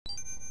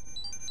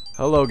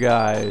Hello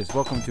guys,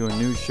 welcome to a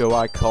new show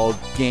I called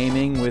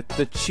Gaming with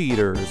the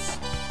Cheaters.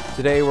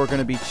 Today we're going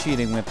to be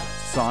cheating with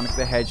Sonic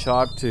the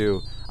Hedgehog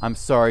 2. I'm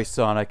sorry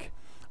Sonic,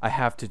 I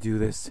have to do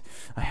this.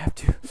 I have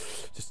to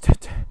just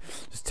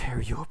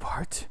tear you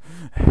apart.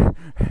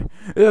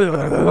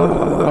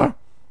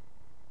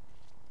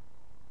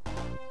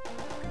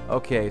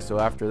 Okay, so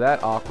after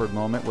that awkward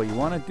moment, what you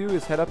want to do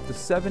is head up to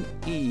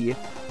 7E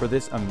for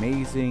this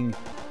amazing,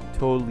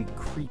 totally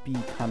creepy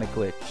kind of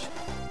glitch.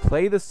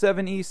 Play the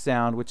 7E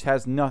sound, which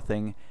has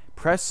nothing,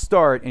 press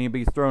start, and you'll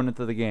be thrown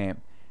into the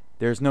game.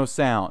 There's no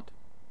sound.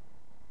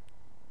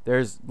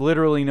 There's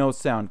literally no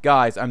sound.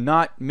 Guys, I'm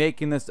not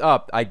making this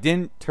up. I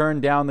didn't turn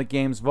down the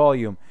game's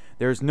volume.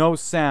 There's no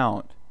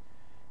sound.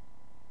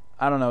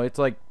 I don't know, it's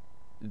like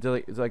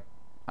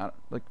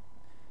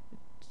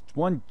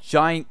one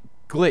giant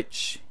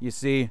glitch, you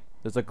see.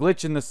 There's a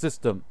glitch in the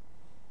system.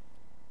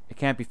 It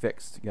can't be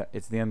fixed. Yeah,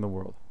 it's the end of the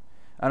world.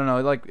 I don't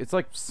know, it's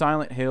like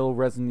Silent Hill,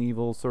 Resident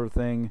Evil sort of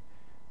thing.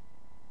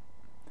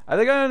 I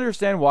think I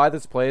understand why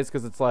this plays,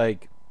 because it's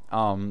like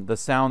the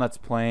sound that's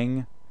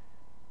playing.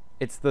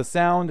 It's the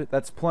sound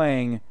that's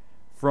playing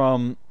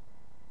from,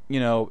 you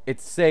know,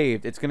 it's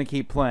saved. It's gonna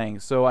keep playing.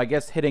 So I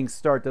guess hitting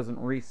start doesn't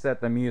reset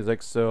the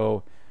music.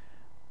 So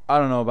I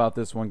don't know about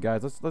this one,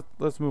 guys.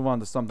 Let's move on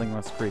to something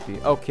less creepy.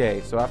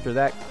 Okay, so after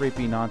that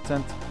creepy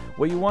nonsense,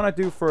 what you want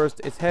to do first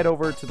is head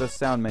over to the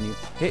sound menu.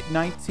 Hit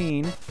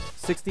 19,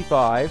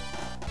 65,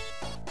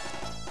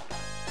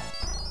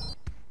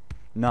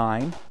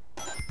 9,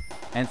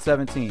 and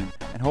 17,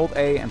 and hold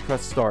A and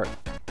press start.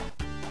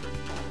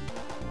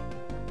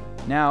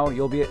 Now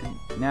you'll be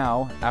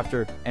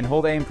and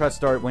hold A and press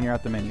start when you're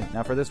at the menu.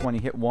 Now for this one, you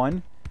hit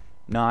 1,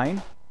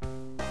 9,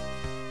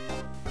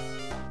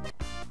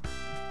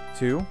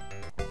 2,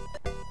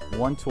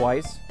 1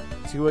 twice,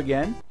 2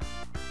 again,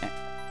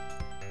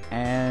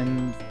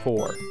 and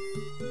 4.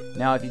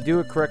 Now if you do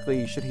it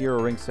correctly, you should hear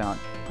a ring sound.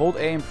 Hold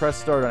A and press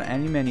start on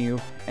any menu,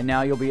 and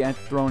now you'll be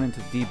thrown into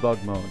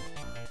debug mode.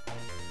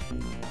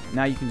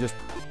 Now you can just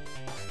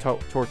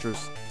torture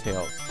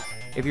Tails.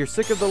 If you're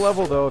sick of the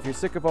level though, if you're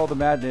sick of all the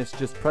madness,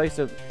 just place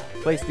the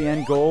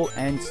end goal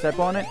and step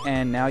on it,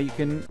 and now you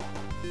can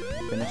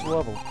finish the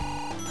level.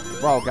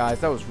 Wow guys,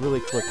 that was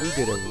really quick. We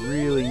did a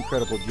really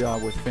incredible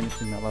job with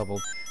finishing that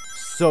level.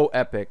 So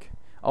epic.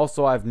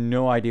 Also, I have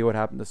no idea what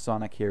happened to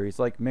Sonic here. He's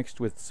like mixed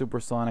with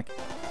Super Sonic.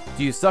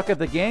 Do you suck at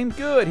the game?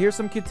 Good, here's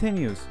some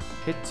continues.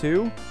 Hit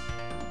 2.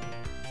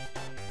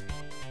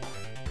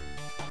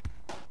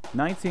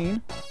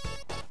 19.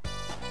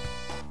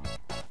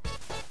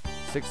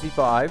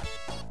 65.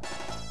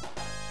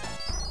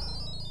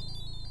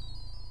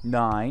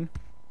 9.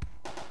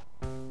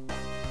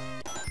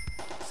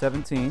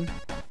 17.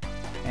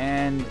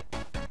 And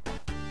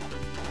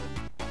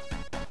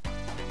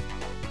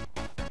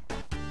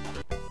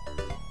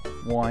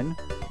 1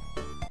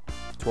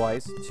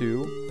 twice,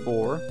 2,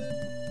 4.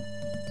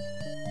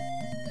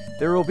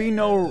 There will be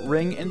no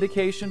ring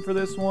indication for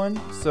this one,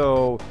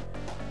 so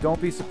don't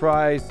be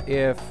surprised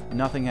if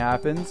nothing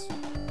happens.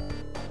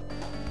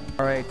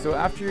 Alright, so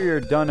after you're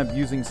done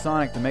abusing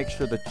Sonic to make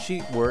sure the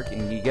cheat works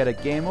and you get a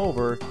game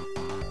over,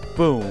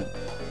 boom.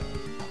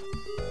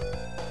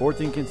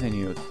 14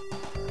 continues.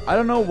 I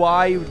don't know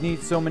why you would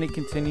need so many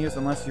continues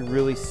unless you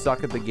really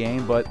suck at the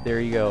game, but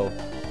there you go.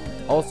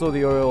 Also,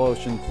 the Oil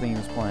Ocean theme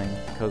is playing,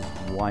 because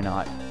why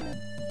not?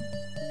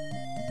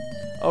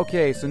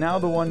 Okay, so now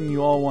the one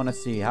you all want to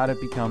see, how to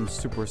become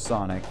Super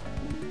Sonic.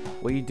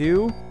 What you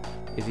do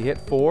is you hit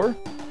 4.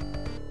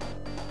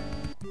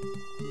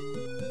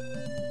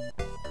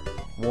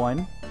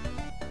 1,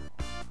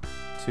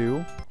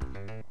 2,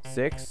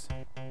 6,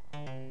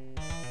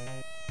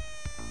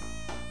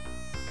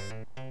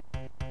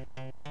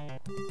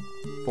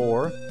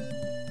 4,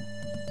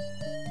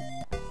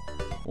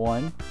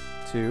 1,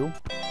 2,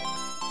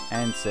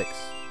 and 6.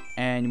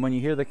 And when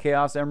you hear the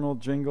Chaos Emerald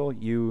jingle,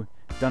 you've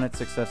done it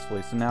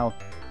successfully. So now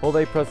hold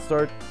A, press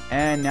start,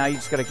 and now you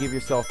just gotta give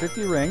yourself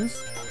 50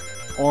 rings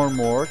or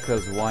more,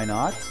 because why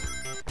not?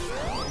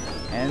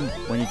 And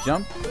when you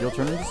jump, you'll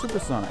turn into Super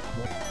Sonic.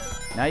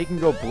 Now you can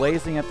go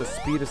blazing at the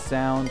speed of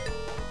sound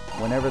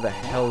whenever the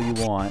hell you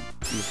want.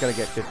 You just gotta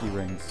get 50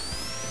 rings.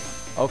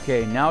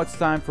 Okay, now it's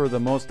time for the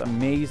most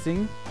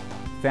amazing,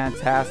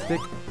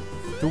 fantastic,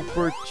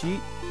 super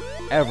cheat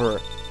ever.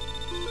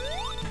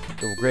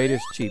 The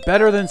greatest cheat.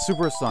 Better than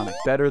Super Sonic.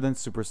 Better than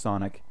Super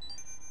Sonic.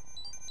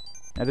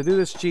 Now to do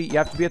this cheat, you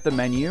have to be at the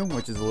menu,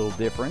 which is a little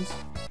different.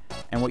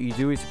 And what you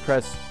do is you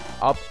press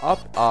up, up,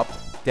 up,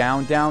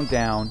 down, down,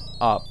 down,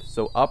 up.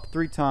 So up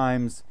 3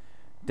 times,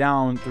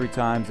 down 3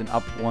 times, and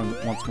up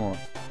once more.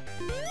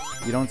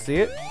 You don't see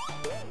it?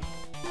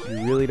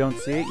 You really don't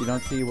see it? You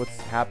don't see what's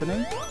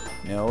happening?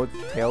 No,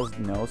 Tails,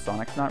 no,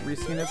 Sonic's not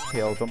risking his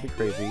tail. Don't be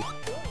crazy.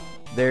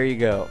 There you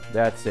go.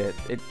 That's it.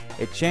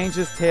 It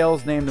changes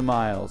Tails' name to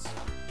Miles.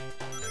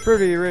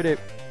 Pretty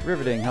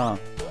riveting, huh?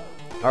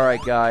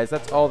 Alright guys,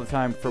 that's all the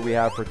time we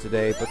have for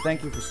today, but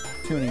thank you for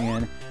tuning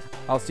in.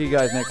 I'll see you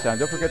guys next time.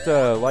 Don't forget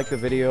to like the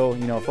video,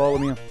 you know, follow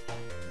me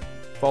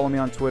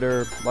on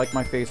Twitter, like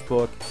my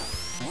Facebook,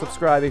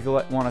 subscribe if you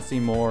want to see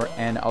more,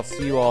 and I'll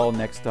see you all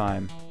next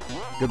time.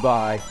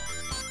 Goodbye.